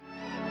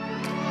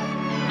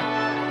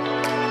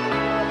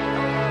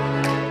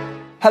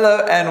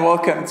Hello and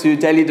welcome to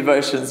Daily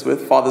Devotions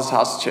with Father's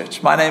House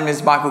Church. My name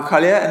is Michael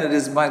Collier and it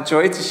is my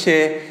joy to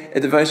share a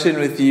devotion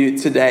with you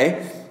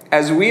today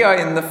as we are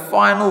in the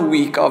final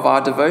week of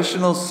our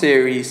devotional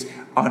series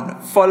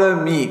on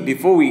Follow Me.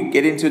 Before we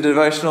get into a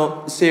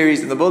devotional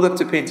series in the build-up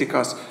to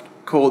Pentecost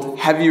called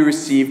Have You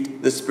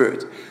Received the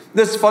Spirit?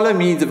 This Follow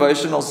Me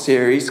devotional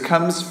series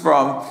comes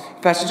from a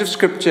passage of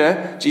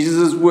scripture,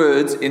 Jesus'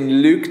 words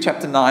in Luke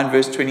chapter 9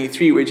 verse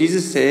 23, where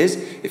Jesus says,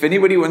 if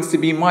anybody wants to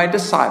be my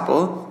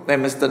disciple, they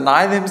must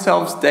deny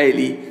themselves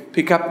daily,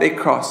 pick up their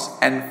cross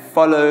and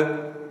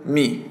follow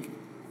me.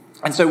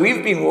 And so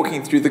we've been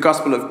walking through the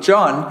Gospel of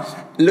John,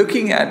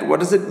 looking at what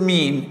does it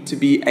mean to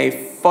be a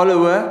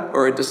follower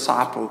or a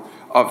disciple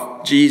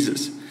of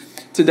Jesus.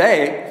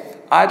 Today,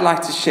 I'd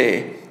like to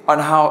share on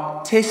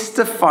how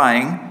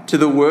testifying to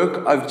the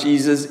work of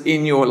Jesus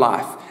in your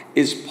life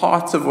is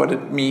part of what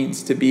it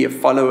means to be a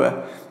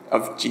follower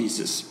of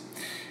Jesus.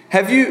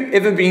 Have you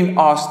ever been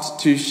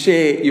asked to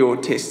share your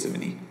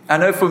testimony? I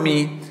know for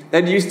me,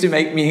 that used to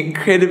make me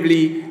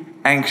incredibly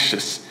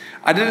anxious.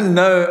 I didn't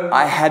know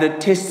I had a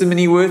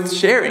testimony worth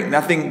sharing.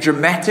 Nothing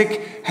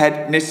dramatic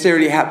had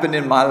necessarily happened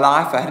in my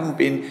life. I hadn't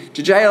been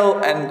to jail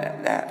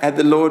and had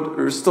the Lord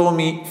restore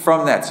me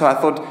from that. So I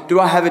thought, do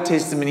I have a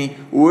testimony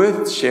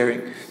worth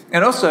sharing?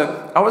 And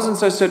also, I wasn't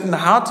so certain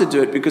how to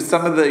do it because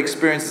some of the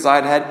experiences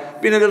I'd had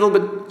been a little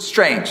bit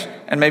strange.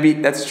 And maybe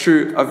that's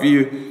true of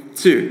you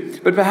too.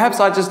 But perhaps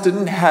I just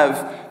didn't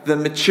have the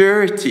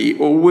maturity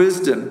or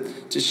wisdom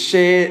to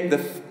share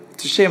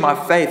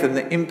my faith and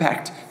the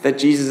impact that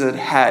Jesus had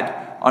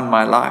had on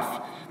my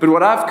life. But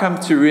what I've come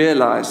to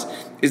realize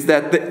is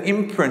that the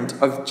imprint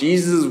of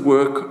Jesus'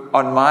 work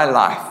on my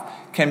life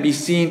can be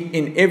seen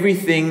in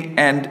everything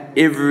and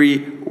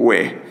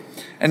everywhere.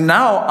 And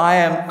now I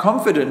am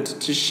confident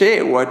to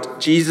share what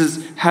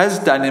Jesus has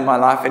done in my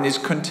life and is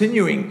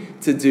continuing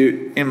to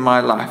do in my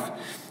life.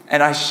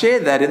 And I share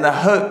that in the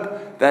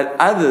hope that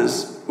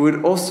others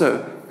would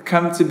also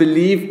come to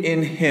believe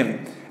in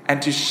Him and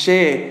to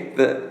share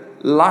the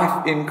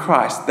life in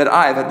Christ that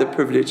I have had the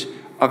privilege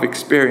of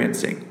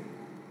experiencing.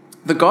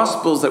 The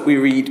Gospels that we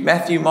read,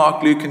 Matthew,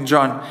 Mark, Luke, and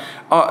John,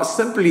 are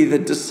simply the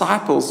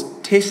disciples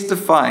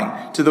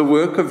testifying to the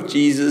work of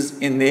Jesus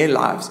in their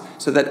lives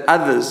so that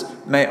others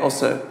may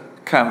also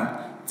come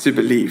to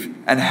believe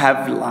and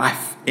have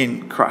life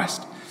in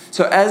Christ.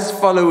 So as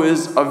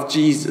followers of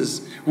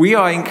Jesus, we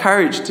are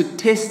encouraged to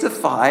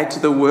testify to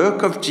the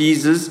work of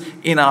Jesus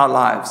in our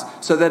lives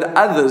so that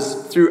others,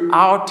 through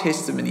our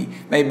testimony,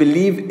 may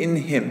believe in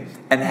Him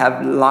and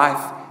have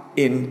life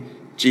in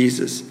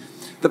Jesus.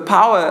 The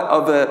power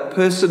of a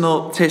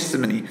personal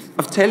testimony,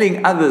 of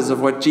telling others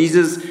of what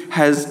Jesus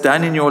has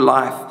done in your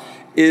life,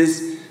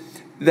 is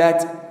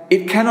that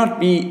it cannot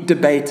be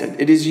debated.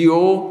 It is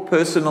your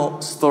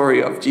personal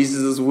story of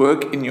Jesus'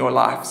 work in your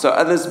life. So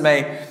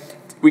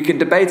we can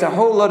debate a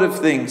whole lot of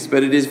things,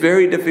 but it is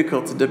very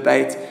difficult to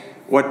debate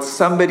what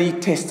somebody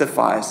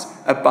testifies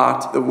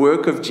about the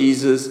work of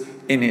Jesus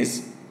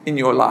in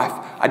your life.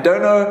 I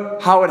don't know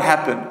how it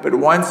happened, but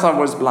once I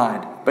was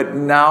blind, but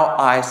now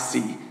I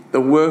see the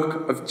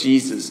work of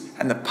Jesus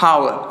and the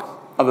power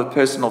of a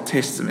personal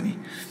testimony.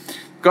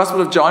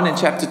 Gospel of John in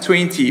chapter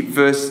 20,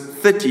 verse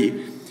 30.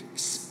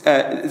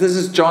 This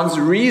is John's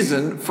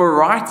reason for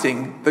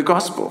writing the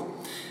gospel.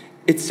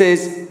 It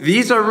says,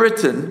 "These are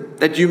written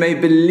that you may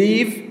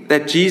believe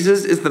that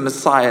Jesus is the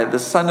Messiah, the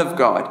Son of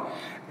God,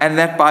 and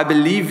that by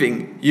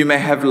believing you may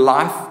have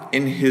life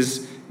in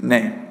His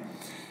name."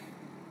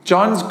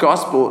 John's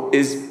gospel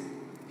is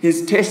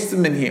his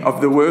testimony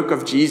of the work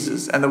of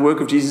Jesus and the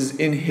work of Jesus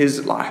in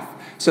his life,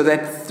 so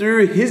that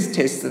through his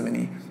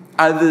testimony,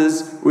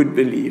 others would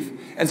believe.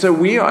 And so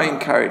we are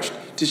encouraged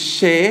to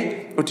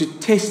share or to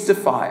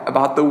testify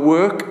about the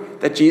work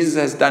that Jesus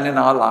has done in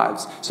our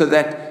lives, so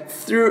that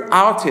through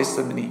our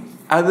testimony,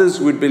 others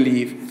would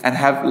believe and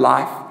have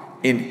life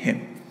in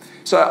Him.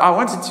 So I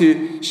wanted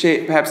to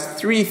share perhaps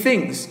three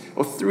things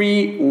or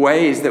three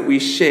ways that we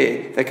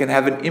share that can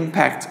have an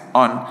impact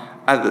on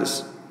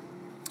others.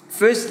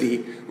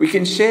 Firstly, we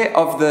can share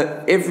of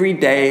the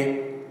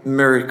everyday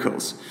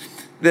miracles.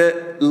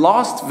 The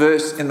last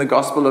verse in the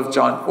Gospel of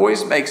John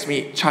always makes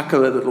me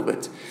chuckle a little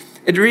bit.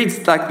 It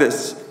reads like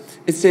this.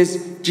 It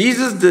says,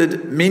 "Jesus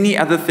did many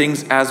other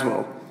things as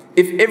well.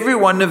 If every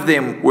one of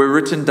them were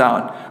written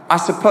down, I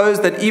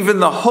suppose that even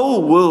the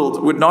whole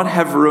world would not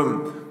have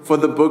room for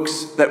the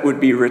books that would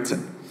be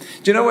written."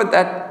 Do you know what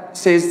that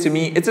says to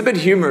me? It's a bit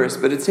humorous,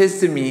 but it says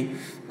to me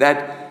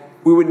that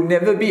we would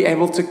never be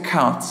able to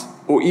count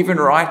or even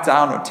write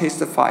down or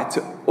testify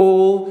to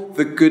all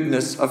the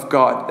goodness of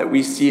God that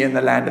we see in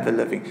the land of the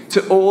living,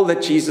 to all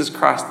that Jesus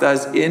Christ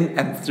does in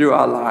and through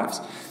our lives.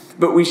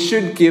 But we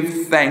should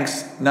give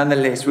thanks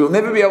nonetheless. We'll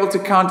never be able to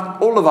count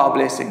all of our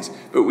blessings,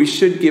 but we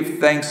should give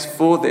thanks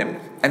for them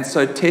and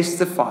so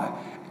testify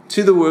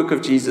to the work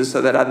of Jesus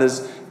so that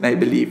others may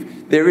believe.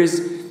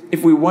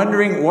 If we're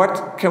wondering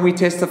what can we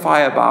testify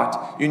about,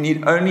 you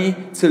need only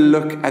to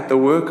look at the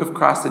work of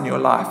Christ in your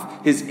life.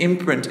 His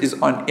imprint is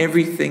on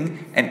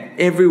everything and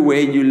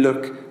everywhere you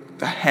look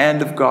The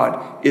hand of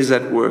God is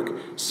at work.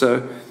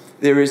 So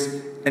there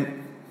is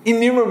an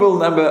innumerable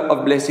number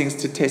of blessings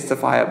to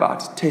testify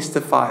about.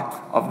 Testify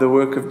of the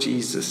work of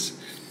Jesus.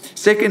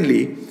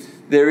 Secondly,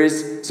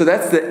 so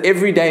that's the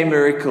everyday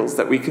miracles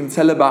that we can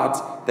tell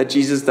about that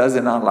Jesus does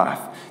in our life.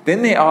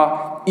 Then there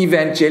are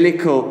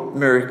evangelical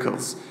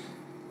miracles.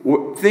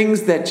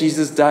 Things that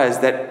Jesus does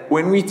that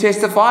when we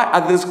testify,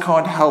 others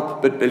can't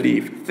help but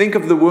believe. Think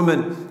of the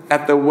woman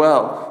at the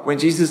well when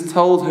Jesus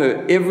told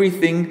her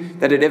everything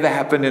that had ever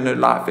happened in her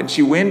life. And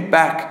she went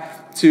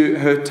back to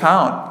her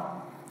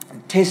town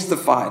and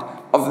testified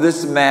of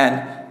this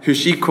man who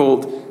she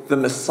called the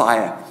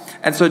Messiah.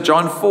 And so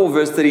John 4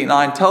 verse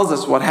 39 tells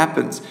us what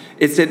happens.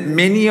 It said,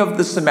 many of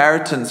the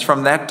Samaritans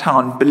from that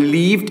town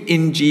believed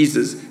in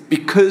Jesus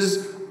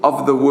because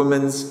of the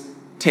woman's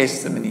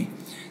testimony.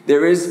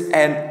 There is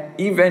an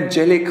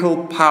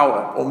evangelical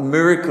power or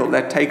miracle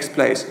that takes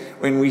place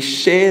when we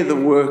share the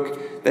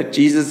work that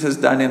Jesus has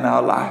done in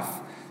our life.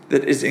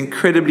 That is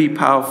incredibly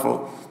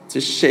powerful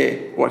to share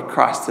what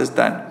Christ has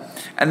done.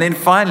 And then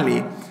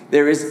finally,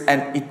 there is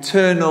an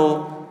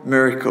eternal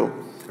miracle.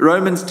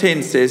 Romans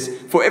 10 says,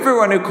 for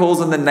everyone who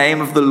calls on the name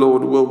of the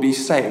Lord will be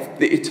saved.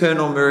 The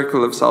eternal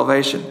miracle of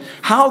salvation.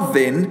 How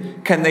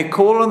then can they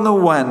call on the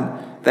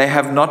one they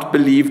have not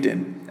believed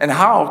in? And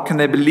how can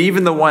they believe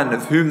in the one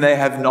of whom they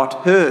have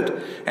not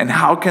heard? And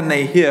how can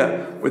they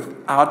hear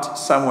without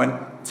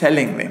someone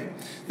telling them?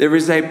 There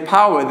is a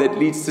power that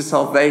leads to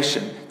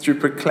salvation through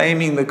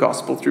proclaiming the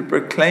gospel, through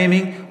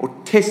proclaiming or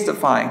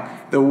testifying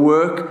the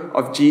work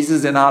of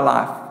Jesus in our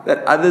life,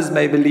 that others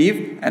may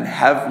believe and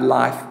have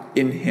life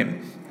in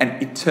him.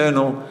 An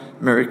eternal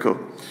miracle.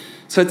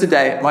 So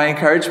today, my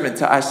encouragement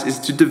to us is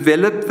to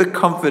develop the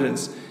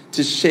confidence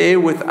to share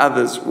with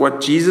others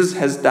what Jesus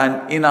has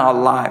done in our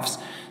lives,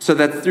 so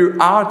that through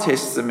our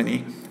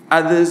testimony,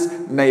 others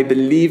may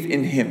believe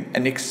in him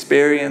and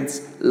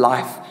experience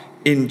life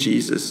in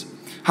Jesus.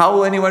 How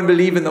will anyone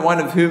believe in the one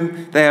of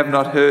whom they have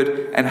not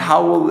heard? And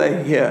how will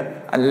they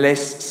hear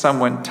unless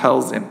someone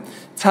tells them?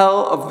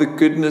 Tell of the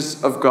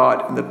goodness of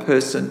God in the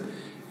person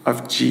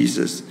of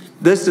Jesus.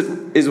 This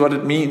is what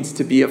it means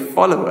to be a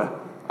follower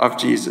of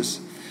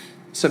Jesus.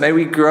 So may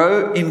we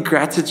grow in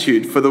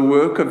gratitude for the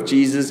work of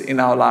Jesus in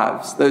our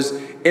lives,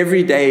 those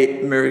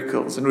everyday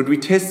miracles. And would we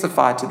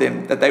testify to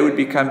them that they would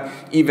become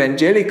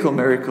evangelical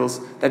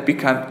miracles that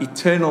become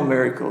eternal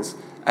miracles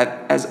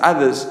as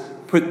others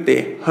put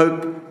their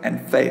hope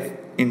and faith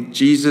in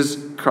Jesus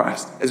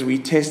Christ as we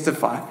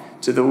testify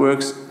to the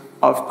works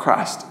of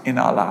Christ in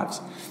our lives.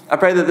 I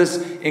pray that this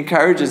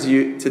encourages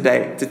you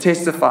today to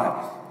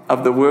testify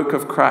of the work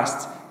of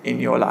Christ in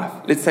your life.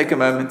 Let's take a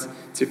moment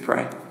to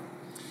pray.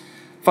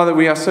 Father,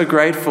 we are so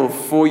grateful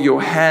for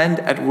your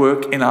hand at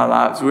work in our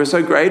lives. We're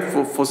so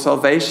grateful for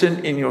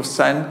salvation in your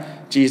Son,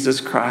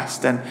 Jesus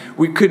Christ. And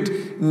we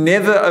could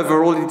never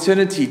over all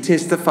eternity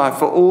testify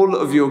for all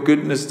of your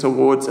goodness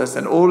towards us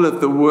and all of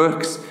the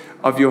works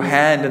of your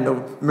hand and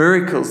the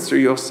miracles through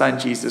your Son,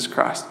 Jesus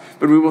Christ.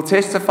 But we will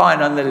testify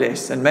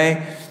nonetheless. And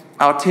may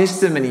our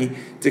testimony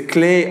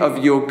declare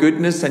of your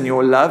goodness and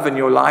your love and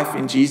your life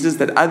in Jesus,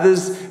 that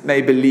others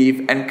may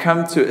believe and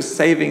come to a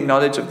saving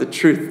knowledge of the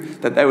truth,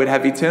 that they would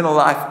have eternal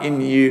life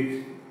in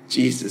you,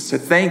 Jesus. So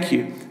thank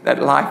you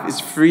that life is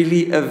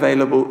freely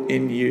available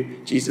in you,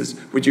 Jesus.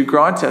 Would you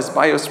grant us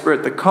by your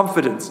Spirit the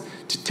confidence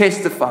to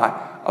testify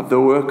of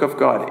the work of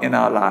God in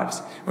our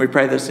lives? And we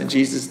pray this in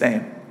Jesus'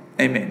 name.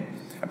 Amen.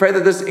 I pray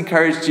that this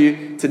encouraged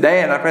you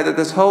today, and I pray that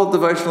this whole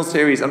devotional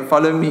series on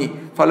Follow Me,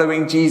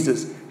 Following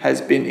Jesus, has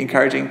been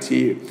encouraging to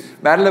you.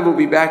 Madeline will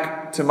be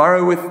back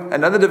tomorrow with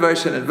another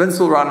devotion, and Vince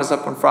will round us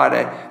up on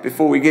Friday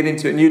before we get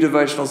into a new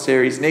devotional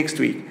series next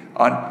week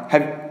on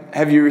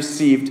Have You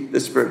Received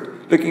the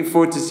Spirit? Looking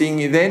forward to seeing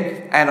you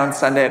then and on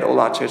Sunday at all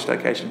our church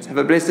locations. Have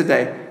a blessed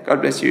day.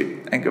 God bless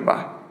you, and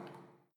goodbye.